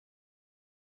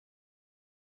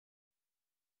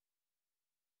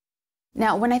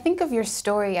Now, when I think of your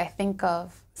story, I think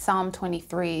of Psalm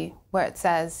 23, where it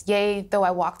says, "Yea, though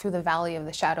I walk through the valley of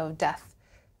the shadow of death,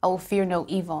 I will fear no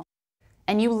evil."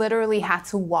 And you literally had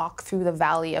to walk through the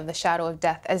valley of the shadow of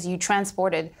death as you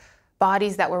transported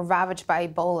bodies that were ravaged by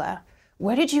Ebola.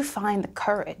 Where did you find the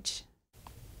courage?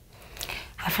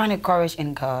 I find the courage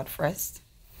in God first.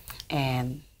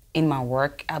 And in my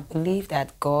work, I believe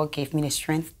that God gave me the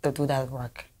strength to do that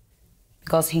work.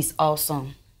 Because He's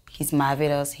awesome. He's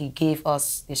marvelous. He gave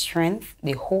us the strength,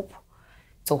 the hope,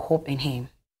 to hope in Him.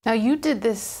 Now, you did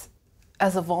this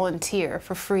as a volunteer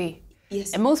for free.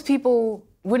 Yes. And most people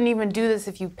wouldn't even do this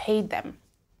if you paid them.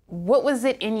 What was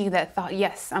it in you that thought,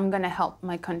 yes, I'm going to help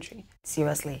my country?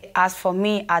 Seriously. As for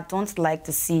me, I don't like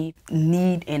to see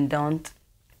need and don't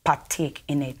partake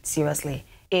in it. Seriously.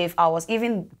 If I was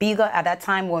even bigger at that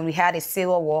time when we had a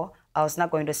civil war, I was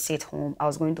not going to sit home. I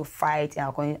was going to fight,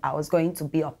 and I was going to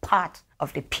be a part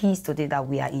of the peace today that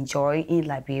we are enjoying in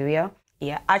Liberia.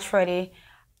 Yeah, actually,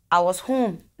 I was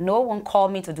home. No one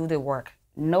called me to do the work.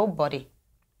 Nobody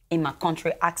in my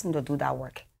country asked me to do that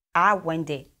work. I went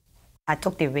there. I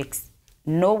took the risks.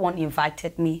 No one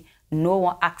invited me. No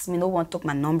one asked me. No one took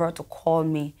my number to call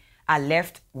me. I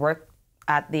left work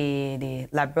at the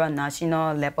Liberia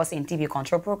National Leprosy and TB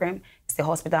Control Program. It's the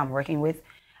hospital I'm working with.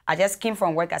 I just came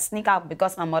from work. I sneak out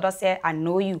because my mother said, "I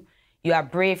know you. You are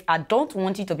brave. I don't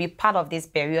want you to be part of this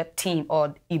burial team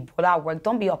or Ebola work.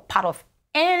 Don't be a part of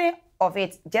any of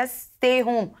it. Just stay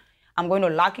home. I'm going to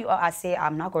lock you up." I say,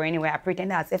 "I'm not going anywhere." I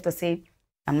pretended as if to say,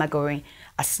 "I'm not going."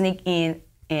 I sneak in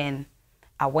and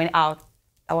I went out.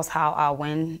 That was how I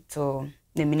went to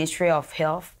the Ministry of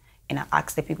Health and I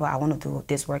asked the people, "I want to do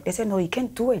this work." They said, "No, you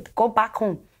can't do it. Go back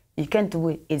home. You can't do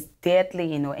it. It's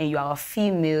deadly, and you are a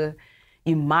female.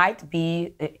 You might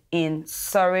be in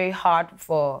sorry heart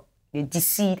for the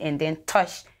disease and then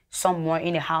touch someone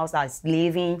in the house that's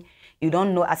living. You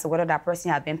don't know as to whether that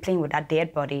person has been playing with that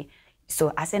dead body."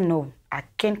 So I said, "No, I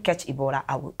can't catch Ebola.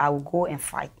 I will go and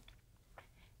fight."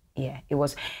 Yeah, it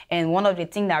was. And one of the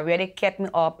things that really kept me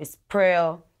up is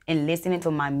prayer and listening to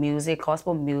my music,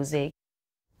 gospel music.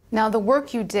 Now, the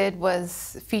work you did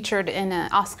was featured in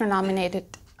an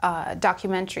Oscar-nominated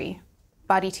documentary,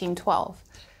 Body Team 12.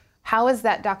 How has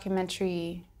that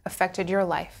documentary affected your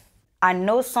life? I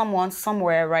know someone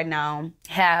somewhere right now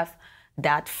have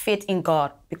that faith in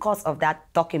God because of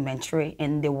that documentary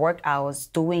and the work I was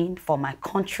doing for my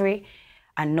country.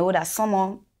 I know that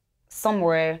someone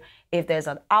somewhere, if there's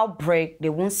an outbreak, they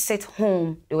won't sit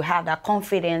home. They will have that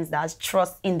confidence, that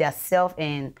trust in themselves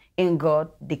and in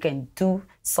God. They can do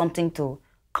something to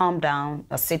calm down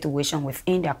a situation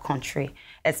within their country,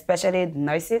 especially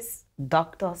nurses,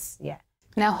 doctors, yeah.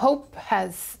 Now, hope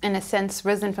has, in a sense,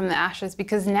 risen from the ashes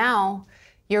because now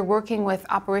you're working with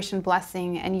Operation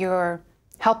Blessing and you're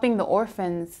helping the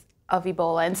orphans of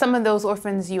Ebola. And some of those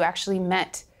orphans you actually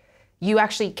met. You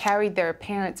actually carried their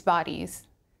parents' bodies.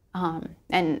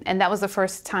 And that was the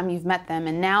first time you've met them.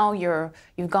 And now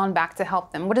you've gone back to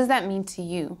help them. What does that mean to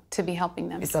you, to be helping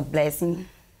them? It's a blessing.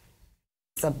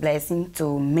 It's a blessing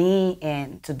to me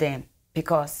and to them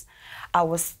because I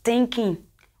was thinking,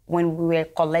 when we were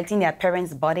collecting their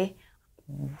parents' body,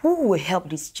 who will help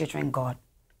these children, God?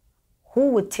 Who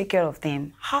will take care of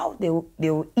them? How they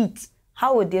will eat?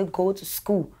 How will they go to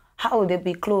school? How will they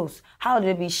be clothed? How will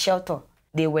they be sheltered?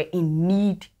 They were in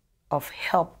need of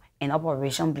help, and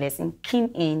Operation Blessing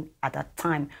came in at a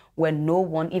time where no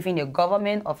one, even the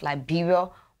government of Liberia,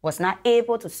 was not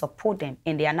able to support them,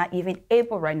 and they are not even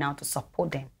able right now to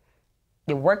support them.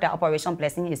 The work that Operation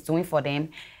Blessing is doing for them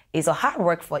is a hard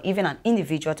work for even an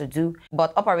individual to do,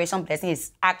 but Operation Blessing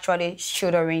is actually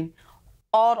shouldering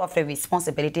all of the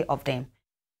responsibility of them.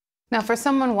 Now, for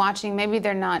someone watching, maybe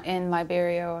they're not in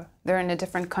Liberia or they're in a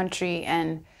different country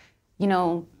and,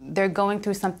 they're going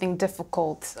through something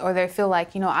difficult or they feel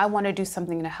like, I want to do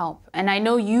something to help. And I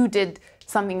know you did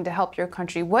something to help your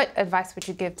country. What advice would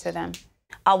you give to them?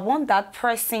 I want that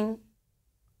person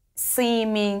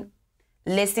seeing me,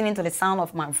 listening to the sound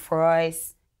of my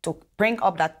voice, to bring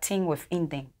up that thing within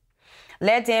them.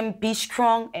 Let them be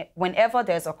strong whenever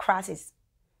there's a crisis.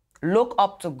 Look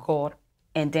up to God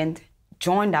and then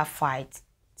join that fight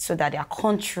so that their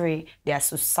country, their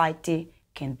society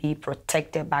can be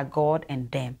protected by God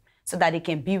and them, so that they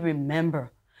can be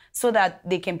remembered, so that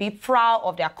they can be proud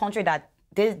of their country that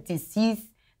this disease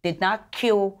did not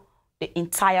kill the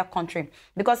entire country.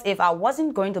 Because if I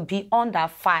wasn't going to be on that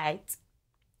fight,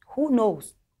 who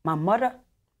knows? My mother,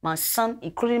 my son,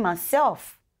 including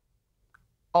myself,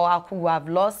 or I could have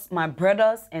lost my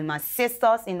brothers and my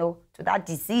sisters, to that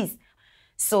disease.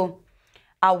 So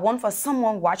I want for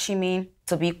someone watching me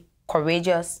to be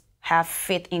courageous, have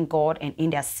faith in God and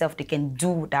in themselves, they can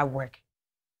do that work.